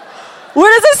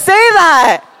 where does it say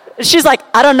that? She's like,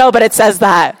 I don't know, but it says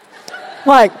that. I'm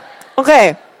like,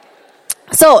 okay.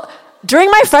 So during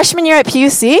my freshman year at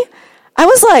PUC, I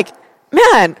was like,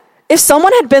 man, if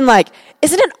someone had been like,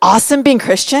 isn't it awesome being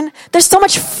Christian? There's so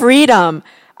much freedom.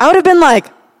 I would have been like,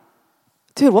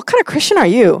 dude, what kind of Christian are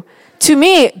you? To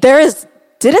me,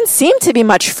 didn't seem to be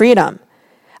much freedom.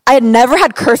 I had never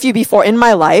had curfew before in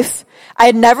my life. I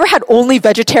had never had only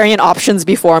vegetarian options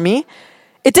before me.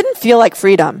 It didn't feel like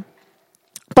freedom.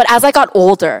 But as I got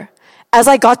older, as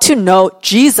I got to know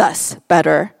Jesus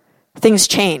better, things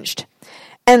changed.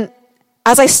 And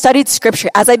as I studied scripture,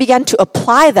 as I began to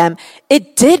apply them,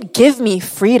 it did give me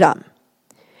freedom.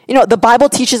 You know, the Bible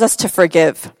teaches us to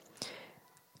forgive.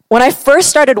 When I first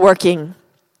started working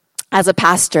as a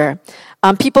pastor,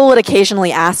 people would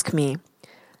occasionally ask me,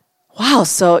 wow,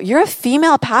 so you're a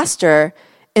female pastor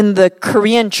in the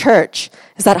Korean church.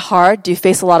 Is that hard? Do you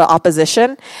face a lot of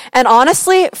opposition? And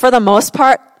honestly, for the most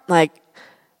part, like,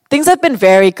 things have been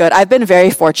very good. I've been very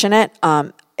fortunate.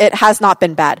 It has not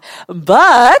been bad.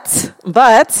 But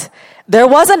there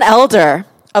was an elder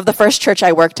of the first church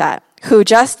I worked at who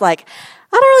just like,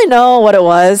 I don't really know what it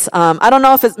was. I don't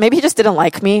know if it's, maybe he just didn't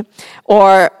like me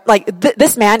or like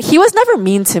this man, he was never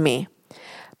mean to me,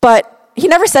 but he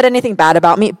never said anything bad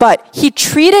about me, but he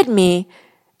treated me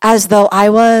as though I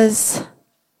was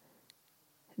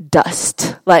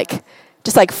dust, like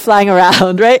just like flying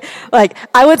around, right? Like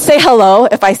I would say hello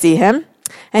if I see him.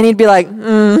 And he'd be like,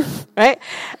 right?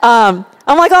 I'm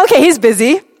like, okay, he's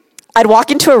busy. I'd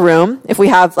walk into a room if we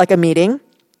have like a meeting,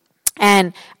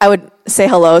 and I would say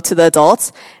hello to the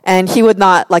adults, and he would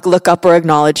not like look up or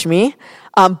acknowledge me.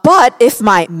 But if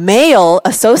my male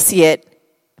associate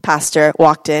pastor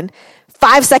walked in,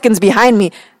 5 seconds behind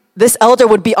me, this elder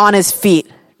would be on his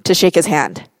feet to shake his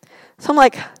hand. So I'm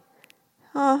like,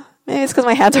 oh, maybe it's because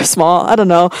my hands are small. I don't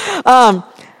know.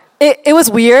 It was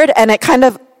weird, and it kind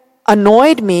of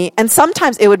annoyed me, and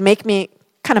sometimes it would make me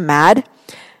kind of mad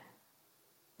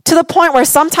to the point where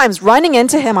sometimes running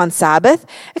into him on Sabbath,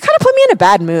 it kind of put me in a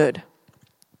bad mood.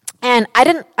 And I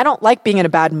don't like being in a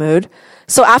bad mood.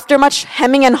 So after much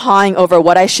hemming and hawing over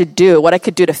what I should do, what I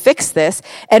could do to fix this,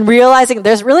 and realizing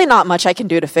there's really not much I can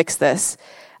do to fix this,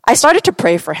 I started to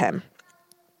pray for him.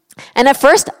 And at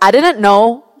first, I didn't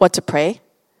know what to pray,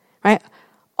 right?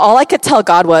 All I could tell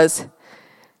God was,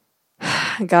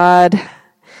 God,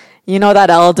 you know that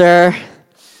elder.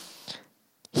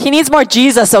 He needs more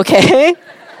Jesus, okay?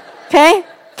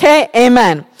 Okay,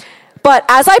 amen. But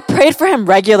as I prayed for him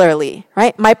regularly,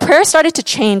 right, my prayer started to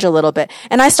change a little bit.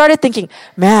 And I started thinking,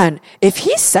 man, if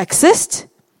he's sexist,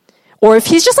 or if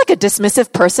he's just like a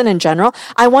dismissive person in general,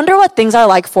 I wonder what things are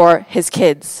like for his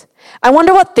kids. I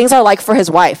wonder what things are like for his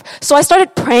wife. So I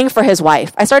started praying for his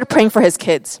wife. I started praying for his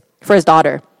kids, for his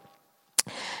daughter.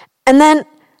 And then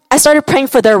I started praying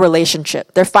for their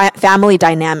relationship, their family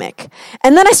dynamic.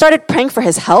 And then I started praying for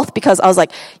his health because I was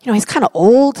like, he's kind of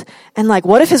old. And like,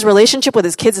 what if his relationship with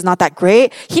his kids is not that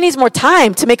great? He needs more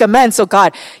time to make amends. So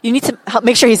God, you need to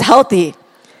make sure he's healthy.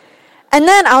 And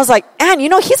then I was like, and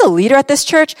he's a leader at this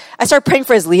church. I started praying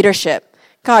for his leadership.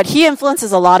 God, he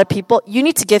influences a lot of people. You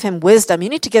need to give him wisdom. You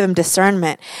need to give him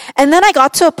discernment. And then I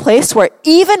got to a place where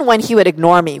even when he would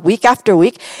ignore me week after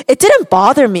week, it didn't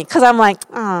bother me because I'm like,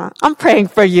 I'm praying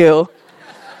for you.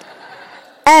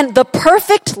 And the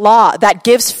perfect law that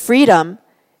gives freedom,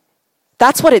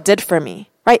 that's what it did for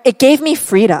me, right? It gave me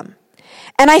freedom.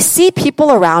 And I see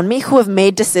people around me who have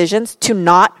made decisions to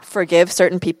not forgive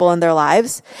certain people in their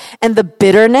lives, and the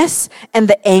bitterness and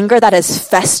the anger that has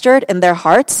festered in their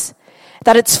hearts,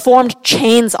 that it's formed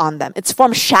chains on them. It's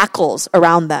formed shackles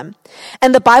around them.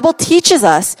 And the Bible teaches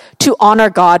us to honor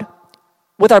God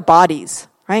with our bodies,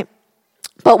 right?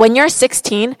 But when you're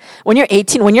 16, when you're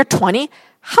 18, when you're 20,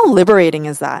 how liberating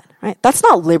is that, right? That's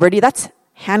not liberty, that's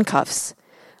handcuffs.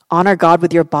 Honor God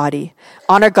with your body.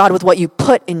 Honor God with what you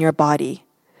put in your body.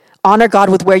 Honor God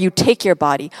with where you take your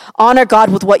body. Honor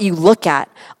God with what you look at.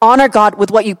 Honor God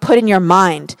with what you put in your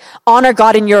mind. Honor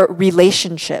God in your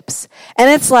relationships. And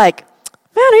it's like,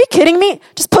 man, are you kidding me?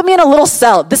 Just put me in a little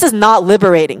cell. This is not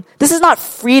liberating. This is not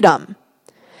freedom.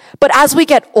 But as we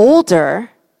get older,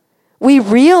 we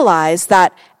realize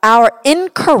that our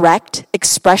incorrect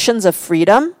expressions of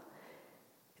freedom,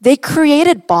 they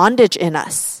created bondage in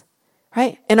us,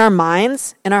 right? In our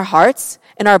minds, in our hearts,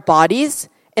 in our bodies,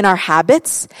 in our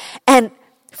habits. And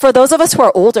for those of us who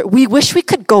are older, we wish we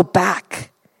could go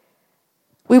back.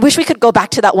 We wish we could go back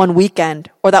to that one weekend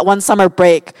or that one summer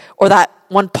break or that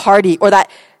one party or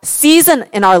that season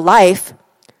in our life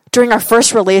during our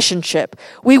first relationship.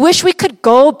 We wish we could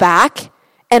go back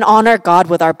and honor God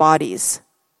with our bodies,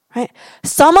 right?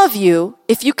 Some of you,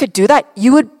 if you could do that,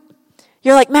 you're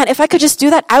like, man, if I could just do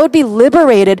that, I would be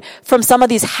liberated from some of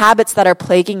these habits that are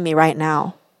plaguing me right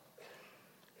now.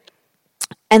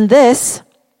 And this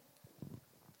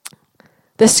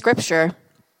scripture,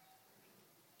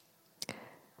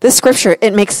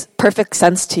 it makes perfect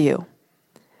sense to you.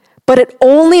 But it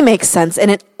only makes sense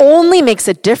and it only makes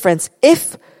a difference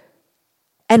if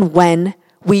and when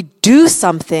we do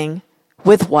something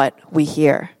with what we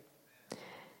hear.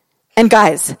 And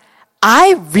guys,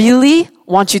 I really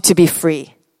want you to be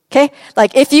free. Okay?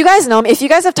 Like if you guys know me, if you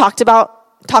guys have talked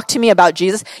to me about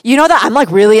Jesus, you know that I'm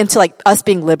like really into like us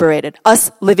being liberated,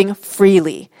 us living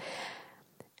freely.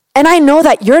 And I know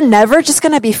that you're never just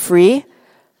going to be free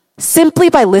simply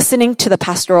by listening to the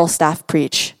pastoral staff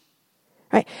preach.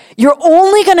 Right? You're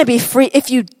only going to be free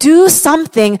if you do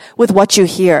something with what you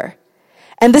hear.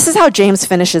 And this is how James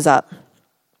finishes up.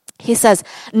 He says,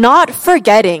 not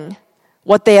forgetting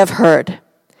what they have heard,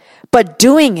 but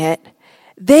doing it,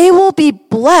 they will be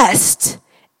blessed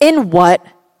in what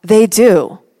they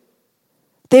do.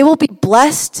 They will be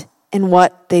blessed in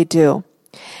what they do.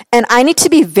 And I need to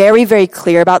be very, very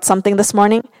clear about something this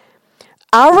morning.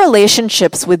 Our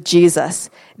relationships with Jesus,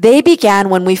 they began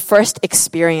when we first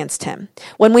experienced him,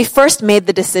 when we first made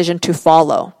the decision to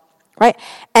follow, right?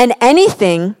 And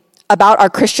anything about our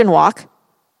Christian walk,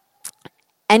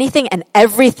 anything and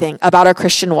everything about our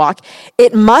Christian walk,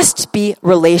 it must be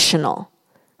relational,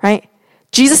 right?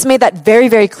 Jesus made that very,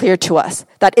 very clear to us,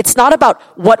 that it's not about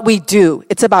what we do,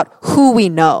 it's about who we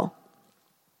know.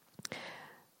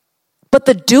 But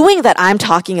the doing that I'm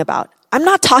talking about, I'm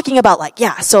not talking about like,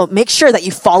 yeah, so make sure that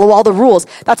you follow all the rules.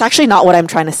 That's actually not what I'm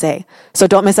trying to say. So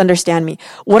don't misunderstand me.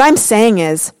 What I'm saying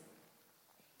is,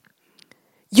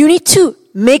 you need to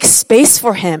make space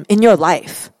for him in your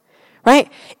life,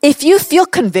 right? If you feel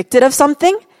convicted of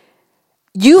something,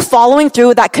 you following through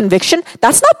with that conviction,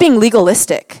 that's not being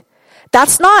legalistic.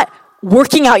 That's not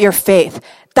working out your faith.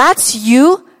 That's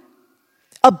you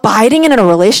abiding in a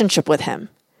relationship with him,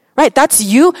 right? That's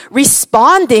you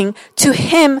responding to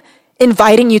him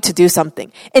inviting you to do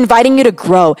something, inviting you to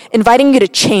grow, inviting you to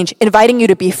change, inviting you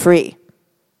to be free.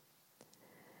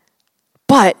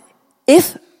 But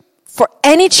if for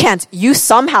any chance you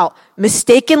somehow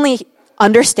mistakenly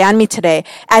understand me today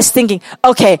as thinking,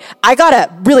 okay, I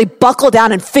gotta really buckle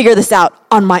down and figure this out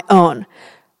on my own.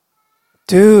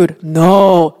 Dude,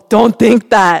 no, don't think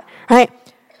that, right?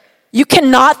 You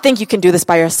cannot think you can do this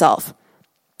by yourself.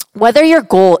 Whether your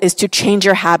goal is to change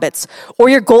your habits or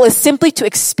your goal is simply to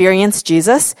experience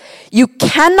Jesus, you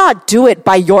cannot do it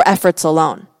by your efforts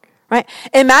alone, right?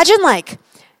 Imagine like,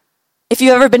 if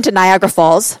you've ever been to Niagara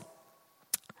Falls,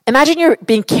 Imagine you're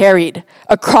being carried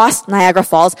across Niagara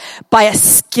Falls by a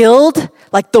skilled,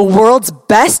 like the world's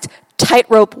best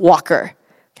tightrope walker.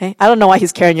 Okay? I don't know why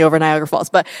he's carrying you over Niagara Falls,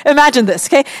 but imagine this,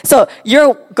 okay? So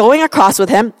you're going across with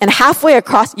him, and halfway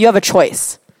across, you have a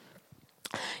choice.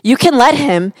 You can let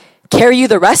him carry you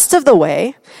the rest of the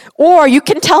way, or you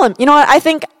can tell him, you know what, I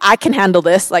think I can handle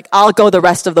this, like I'll go the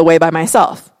rest of the way by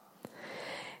myself.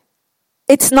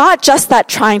 It's not just that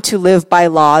trying to live by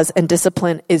laws and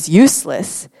discipline is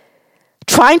useless.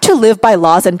 Trying to live by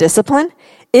laws and discipline,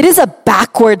 it is a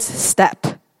backwards step.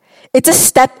 It's a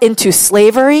step into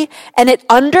slavery, and it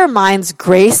undermines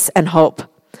grace and hope.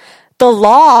 The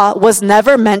law was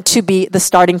never meant to be the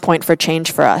starting point for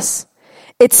change for us.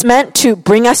 It's meant to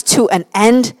bring us to an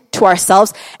end to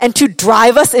ourselves and to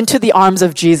drive us into the arms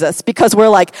of Jesus, because we're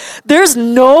like, there's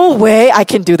no way I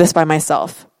can do this by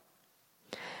myself.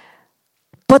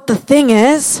 But the thing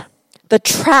is, the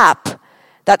trap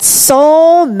that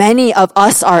so many of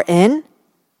us are in,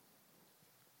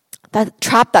 that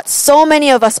trap that so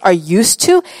many of us are used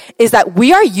to, is that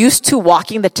we are used to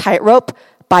walking the tightrope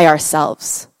by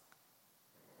ourselves.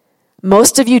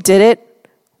 Most of you did it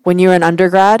when you were in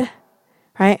undergrad,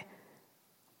 right?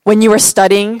 When you were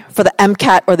studying for the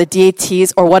MCAT or the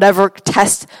DATs or whatever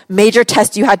test, major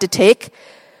test you had to take.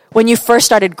 When you first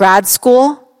started grad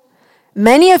school,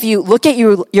 many of you look at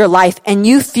your life and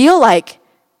you feel like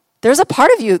there's a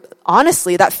part of you,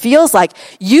 honestly, that feels like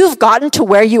you've gotten to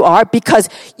where you are because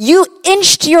you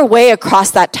inched your way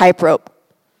across that tightrope.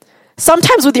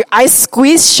 Sometimes with your eyes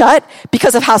squeezed shut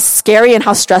because of how scary and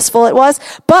how stressful it was,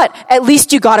 but at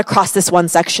least you got across this one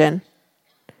section.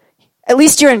 At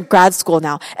least you're in grad school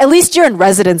now. At least you're in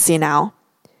residency now.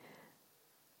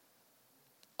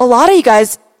 A lot of you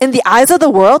guys, in the eyes of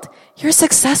the world, you're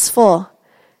successful.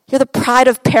 You're the pride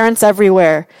of parents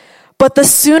everywhere. But the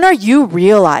sooner you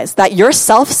realize that your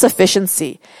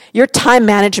self-sufficiency, your time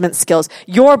management skills,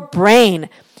 your brain,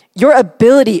 your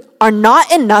ability are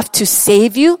not enough to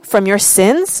save you from your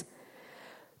sins,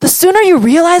 the sooner you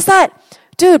realize that,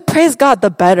 dude, praise God,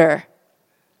 the better.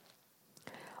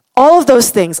 All of those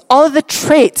things, all of the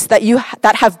traits that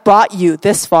have brought you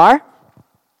this far,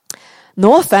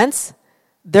 no offense,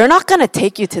 they're not going to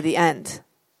take you to the end.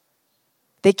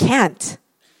 They can't.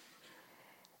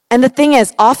 And the thing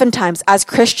is, oftentimes as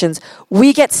Christians,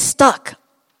 we get stuck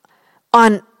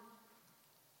on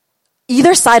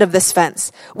either side of this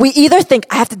fence. We either think,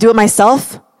 I have to do it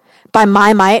myself, by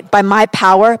my might, by my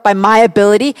power, by my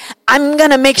ability. I'm going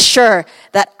to make sure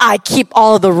that I keep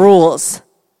all of the rules.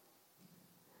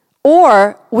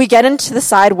 Or we get into the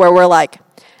side where we're like,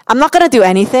 I'm not going to do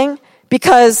anything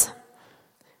because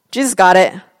Jesus got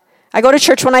it. I go to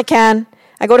church when I can.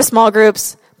 I go to small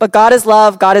groups. But God is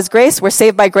love. God is grace. We're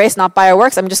saved by grace, not by our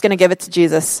works. I'm just going to give it to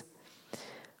Jesus.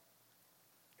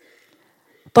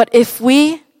 But if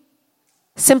we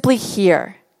simply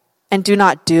hear and do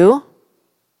not do,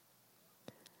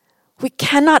 we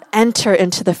cannot enter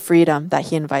into the freedom that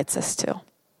he invites us to.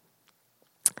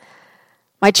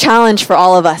 My challenge for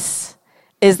all of us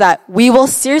is that we will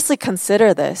seriously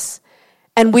consider this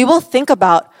and we will think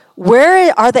about,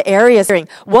 where are the areas?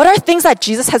 What are things that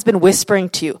Jesus has been whispering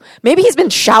to you? Maybe he's been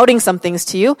shouting some things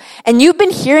to you and you've been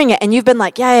hearing it and you've been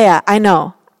like, yeah, I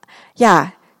know.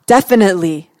 Yeah,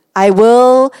 definitely. I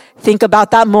will think about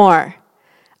that more.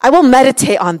 I will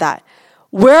meditate on that.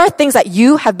 Where are things that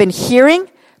you have been hearing,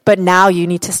 but now you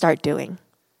need to start doing?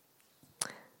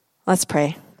 Let's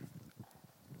pray.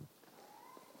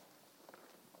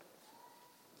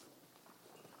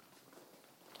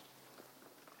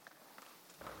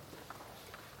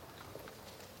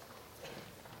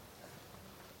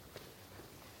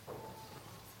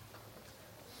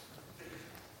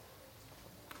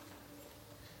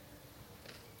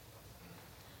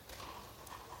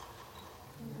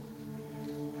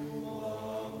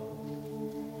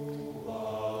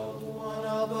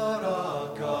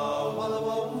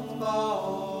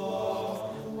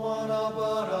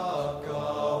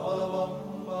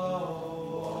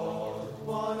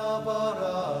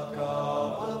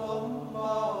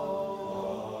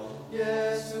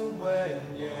 Yesu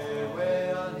mwenyewe